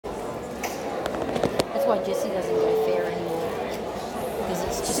why Jessie doesn't go fair anymore. Because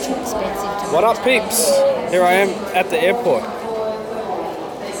it's just too expensive to What up, peeps? Here I am at the airport.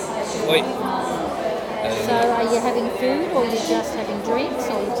 Wait. So are you having food, or are you just having drinks,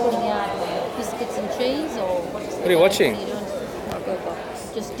 or are you putting out biscuits and cheese, or What are you watching?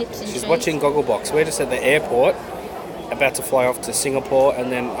 Just dips and cheese? She's watching Gogglebox. We're just at the airport, about to fly off to Singapore,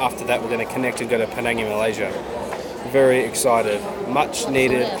 and then after that we're going to connect and go to Penang in Malaysia. Very excited. Much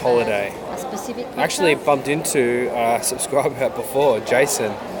needed holiday. A specific picture? Actually bumped into a subscriber before,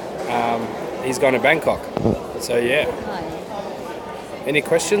 Jason. He's going to Bangkok. So yeah. Oh, yeah. Any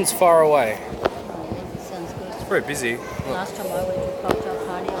questions? Far away. Oh, yeah. Sounds good. It's very busy. Last time I went to a cocktail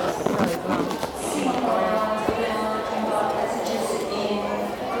party, I was so glum.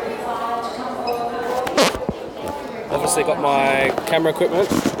 Obviously got my camera equipment.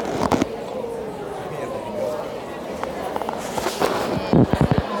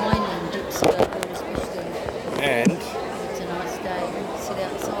 And it's a nice day. Sit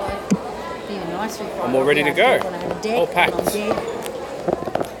outside. Be nice. I'm all ready to go. All packed. A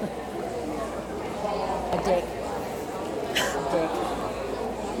deck.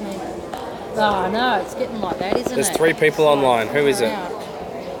 Oh no, it's getting like that, isn't it? There's 3 people online. Who is it?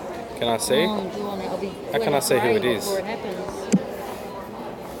 Can I see? How can I see who it is? It happens.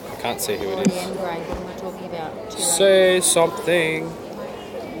 I can't see who it The is. end grade, what am I talking about? Say something.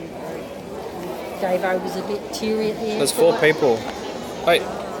 Davo was a bit teary at the end. There's 4 people. Hey,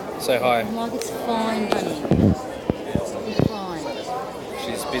 say hi. I'm like, it's fine, honey. It's fine.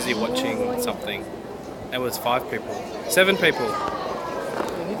 She's busy watching something. There was 5 people. 7 people.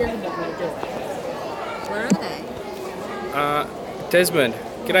 Yeah, he doesn't want me to do it. Where are they? Desmond.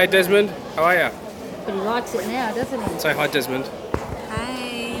 G'day, Desmond. How are ya? But he likes it now, doesn't he? Say hi, Desmond.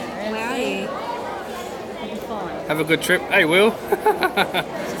 Hey, where are you? He'll be fine. Have a good trip. Hey, Will.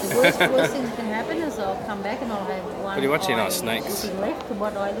 The worst thing that can happen is I'll come back and I'll have one. What are you watching? eye Oh, snakes. looking left and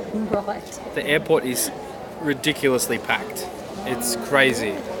one eye looking right. The airport is ridiculously packed. It's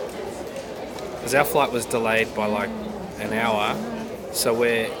crazy. Because our flight was delayed by like an hour, so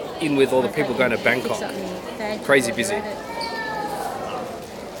we're in with all the people going to Bangkok. Crazy busy. Actually,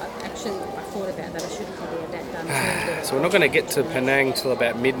 I thought about that. I should have had that done. So we're not going to get to Penang till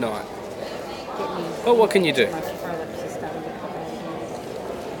about midnight. Get me. But what can you do? My prolapse is starting to pop out again.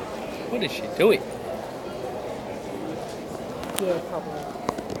 What is she doing? Yeah, probably.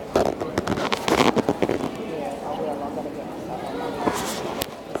 Yeah, I will. I've got to get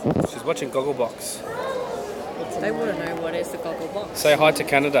myself. She's watching Gogglebox. They want to know what is the Gogglebox. Say hi to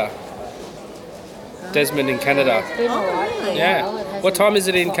Canada. Desmond in Canada. It's been alright. really? Yeah. What time is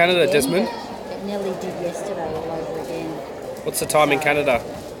it in Canada, Desmond? It nearly did yesterday all over again. What's the time in Canada?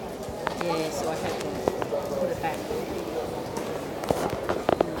 Yeah, so I had to put it back.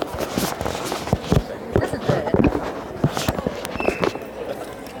 Doesn't hurt.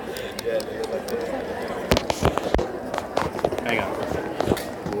 Hang on.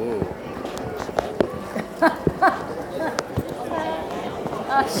 Ooh.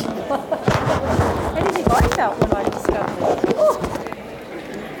 How do you think I felt when I discovered it?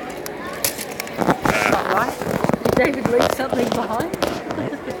 Not right. Did David leave something behind?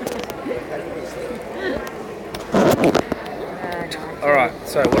 Alright,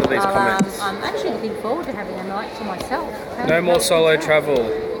 so what are these comments? I'm actually looking forward to having a night to myself. No more solo travel.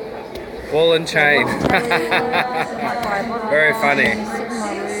 Ball and chain. Very funny.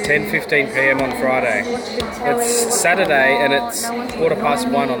 10:15 p.m. on Friday. It's Saturday and it's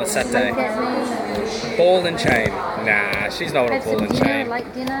 1:15 on a Saturday. Ball and chain. Nah, she's not on a ball and chain.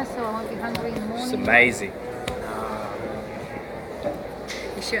 Late dinner, so I won't be hungry in the morning. It's amazing.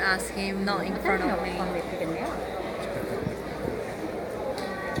 You should ask him, not in front of me. I'm picking out.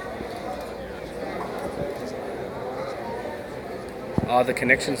 Oh, the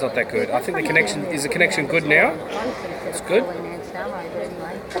connection's not that good. I think the connection is the connection good now. It's good.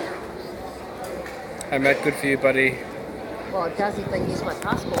 Hey Matt, good for you, buddy. Well, it does if they use my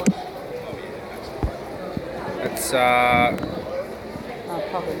passport. It's Oh,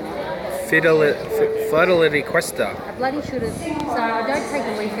 probably not. Fidelity Questa. I bloody should have. So I don't take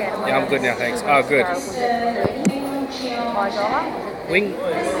a leaf out of my. Yeah, I'm good now, thanks. Oh, good. Was it $5? Wing.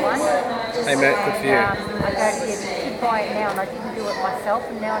 Hey Matt, good for you. I go to get buy it now, and I didn't do it myself,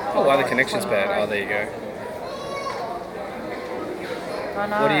 and now it's. Oh, wow, the connection's bad. Oh, there you go. I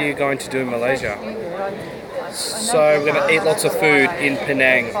know. What are you going to do in Malaysia? I So we're going to eat lots of food in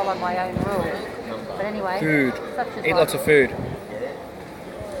Penang. Follow my own rules. But anyway. Food. Such is Eat life. lots of food.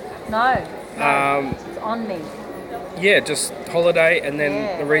 No. It's on me. Yeah, just holiday, and then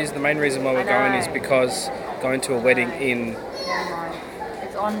Yeah. the main reason why we're going is because going to a wedding in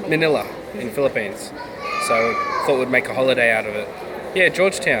It's on me. Manila, in Philippines. so thought we'd make a holiday out of it. Yeah,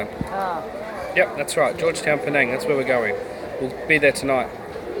 Georgetown. Oh. Yep, that's right. Georgetown, Penang. That's where we're going. We'll be there tonight.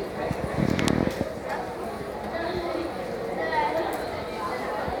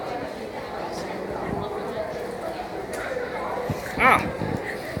 Ah!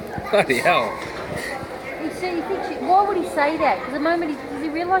 Bloody hell. Why would he say that? Because the moment does he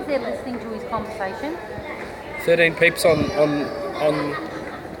realise they're listening to his conversation? 13 peeps on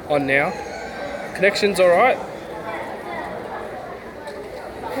now. Connection's alright.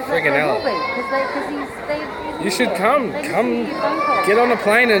 Friggin' hell. You should come get on a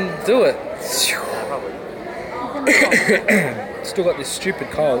plane and do it. Still got this stupid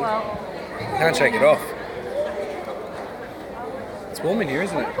cold. Can't shake it off. It's warm in here,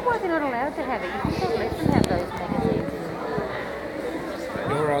 isn't it? I wonder why they're not allowed to have it. You can't let them have those magazines.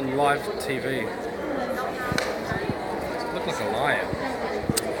 You're on live TV. You look like a lion.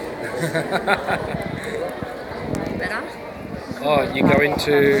 Better? Oh, you're going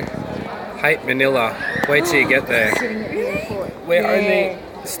to hate Manila. Wait till you get there. Sitting at the airport. We're only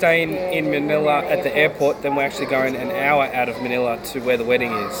staying in Manila at the airport, then we're actually going an hour out of Manila to where the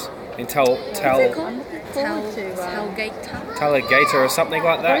wedding is. In Talagator or something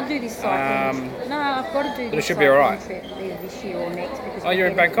like that. I've got to do this cycling. No, I've got to do this. But it should be alright. Trip either this year or next. Because Oh, you're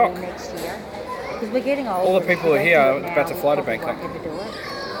in Bangkok? Next year. Because we're getting older. All the people are here are about to fly to Probably Bangkok. won't ever do it.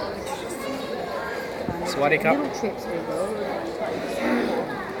 Swaddy cup. Little trips we will.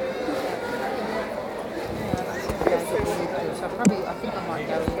 So I think I might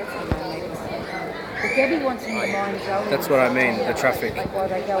go and get some maybe. But Debbie wants me to mind going. That's what I mean, the traffic. Like while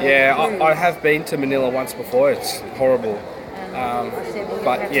they go Yeah, on the I cruise. have been to Manila once before. It's horrible.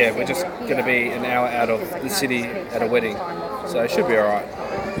 But yeah, we're just going to be an hour out of the city at a wedding. So it should be alright.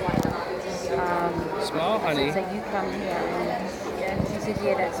 Smile, honey. So you come here and she says,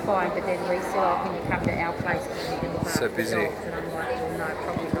 yeah, that's fine, but then we say, oh, can you come to our place because we can look So after the busy. dogs? And I'm like, well, no,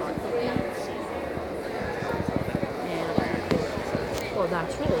 probably not. Yeah. Well, no,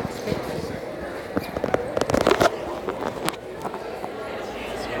 it's really expensive.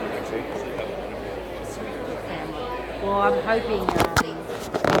 Well, I'm hoping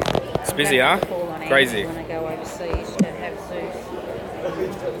It's busy, huh? Crazy. when I go overseas to have Zeus.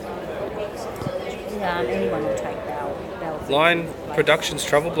 Anyone will take Belle. Line Productions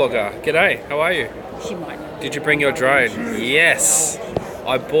travel blogger. G'day, how are you? She might not. Did you bring your drone? Yes.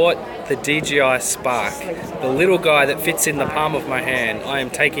 I bought the DJI Spark. The little guy that fits in the palm of my hand. I am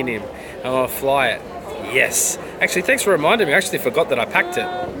taking him. I'm going to fly it. Yes. Actually, thanks for reminding me. I actually forgot that I packed it.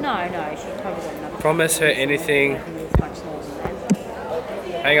 No, she probably got another. Promise her anything. It's much more than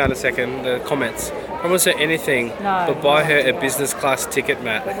that. Hang on a second. The comments. Promise her anything, No, but buy her a no. business class ticket,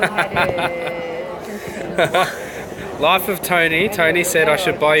 Matt. But we had Life of Tony. Tony said I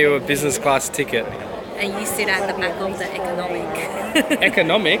should buy you a business class ticket. And you sit at the back of the economic.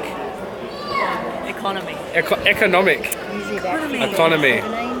 Economic? Economy. Economic. usually about Economy.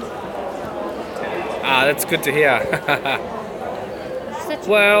 17. Ah, that's good to hear. Such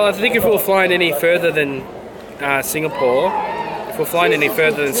Well, I think if we were flying any further than Singapore, if we're flying any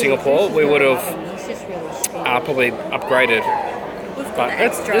further than Singapore, we would have It's just really steep. probably upgraded. We've got But the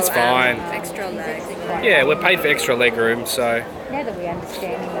it's fine. Extra leg. Yeah, we're paid for extra leg room, so Now that we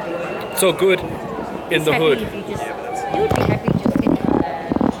understand him a bit. it's all good in the Happy hood. if you just, you would be happy just getting the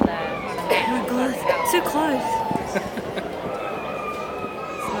Oh my god, so close.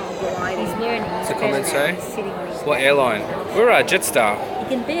 he's learning. What's the comment say? He's sitting on his What airline? We're Jetstar.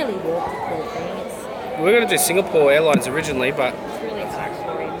 He can barely walk, the poor thing. We were going to do Singapore Airlines originally, but It's really hard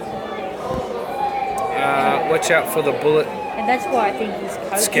for him. watch out for the bullet And that's why I think his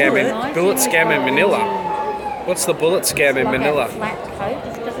coat scam is in nice. bullet He's scam in got Manila. really What's the bullet scam in like Manila? a flat coat.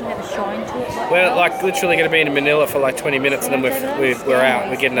 It doesn't have a shine to it. Like We're ours. like literally going to be in Manila for like 20 minutes and then we're out.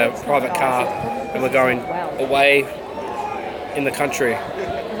 We're getting a private car and we're going away in the country.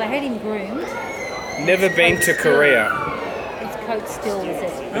 Because I had him groomed. Never been to Korea. His coat still was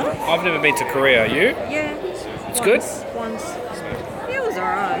as I've never been to Korea. You? Yeah. It's good? Once. Yeah, it was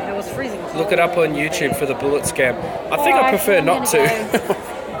alright. It was freezing. Look it up on YouTube for the bullet scam. I think I prefer not to.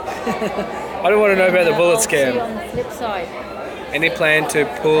 I don't want to know about the bullet See you scam. on the flip side. Any plan to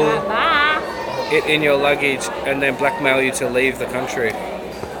pull Bye. it in your luggage and then blackmail you to leave the country?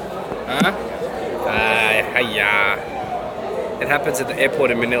 Huh? Hiya. It happens at the airport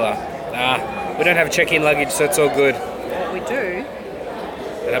in Manila. We don't have check-in luggage, so it's all good. What we do.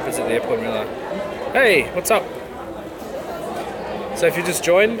 It happens at the airport in Manila. Hey, what's up? So if you just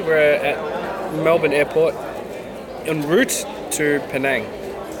joined, we're at Melbourne Airport en route to Penang.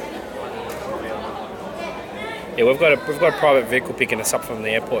 Yeah, we've got a private vehicle picking us up from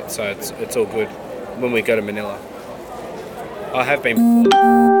the airport, so it's all good. when we go to Manila. I have been before.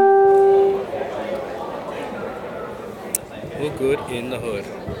 All good in the hood.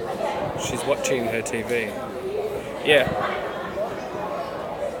 She's watching her TV. Yeah.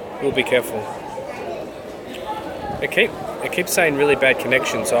 We'll be careful. It keeps saying really bad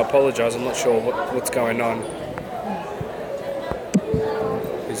connection, so I apologise. I'm not sure what's going on.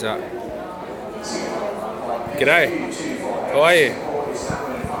 Who's that? G'day. How are you?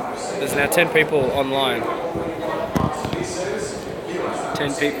 There's now 10 people online.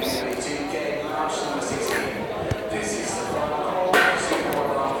 10 peeps.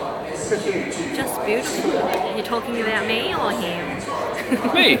 Just beautiful. You're talking about me or him?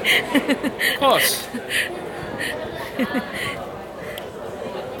 Me? Of course.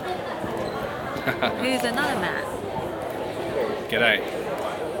 Who's another Matt? G'day.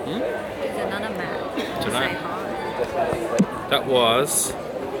 Who's another Matt? Dunno. Say hi. That was...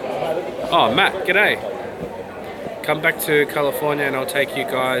 Oh, Matt, g'day. Come back to California and I'll take you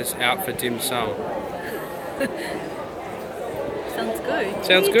guys out for dim sum. Sounds good.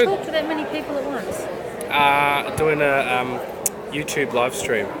 Sounds You good. talk to that many people at once. Doing a YouTube live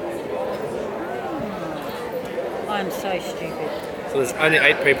stream. I'm so stupid. So there's only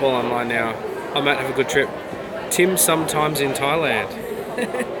 8 people online now. I might have a good trip. Tim sometimes in Thailand.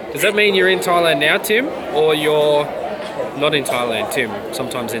 Does that mean you're in Thailand now, Tim? Or you're not in Thailand, Tim?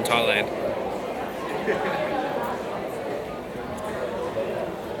 Sometimes in Thailand.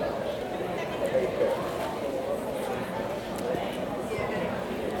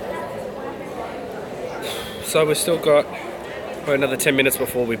 So we've still got another 10 minutes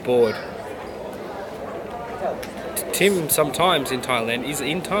before we board. Tim sometimes in Thailand is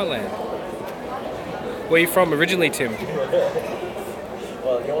in Thailand. Where are you from originally, Tim?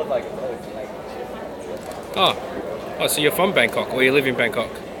 Oh, so you're from Bangkok, or you live in Bangkok?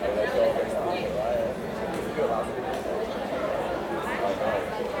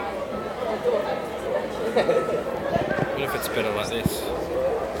 What if it's better like this?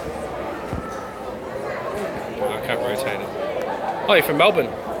 Oh, I can't rotate it. Oh, you're from Melbourne.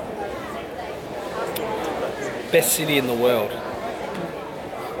 Best city in the world.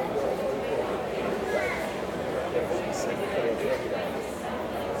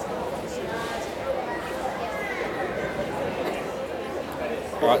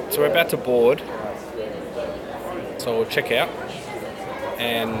 Alright, so we're about to board. So we'll check out.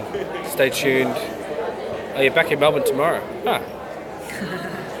 And stay tuned. Oh, you're back in Melbourne tomorrow? Ah.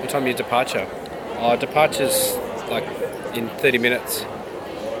 What time are your departure? Oh, departure's like in 30 minutes.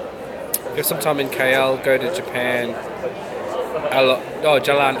 If sometime in KL, go to Japan.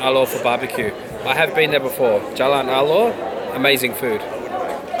 Jalan Alor for barbecue. I have been there before. Jalan Alor, amazing food.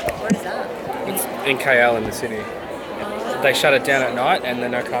 Where is that? It's in KL in the city. They shut it down at night and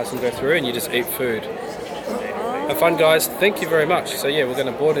then no cars can go through and you just eat food. Have fun, guys. Thank you very much. So yeah, we're going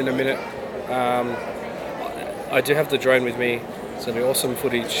to board in a minute. I do have the drone with me. It's going to be awesome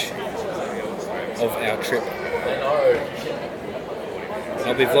footage of our trip.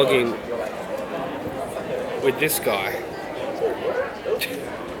 I'll be vlogging with this guy.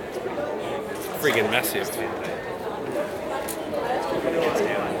 Friggin' massive.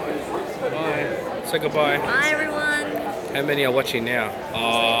 Bye. Say goodbye. Bye, everyone. How many are watching now?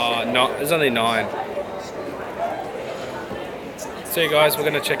 No, there's only 9. See you guys, we're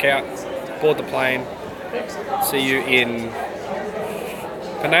going to check out, board the plane. See you in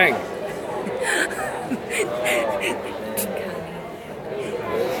Penang.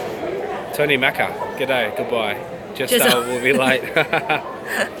 Tony Macca, g'day, goodbye. Jester will be late.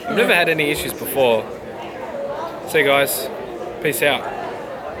 I've never had any issues before. See you guys, peace out.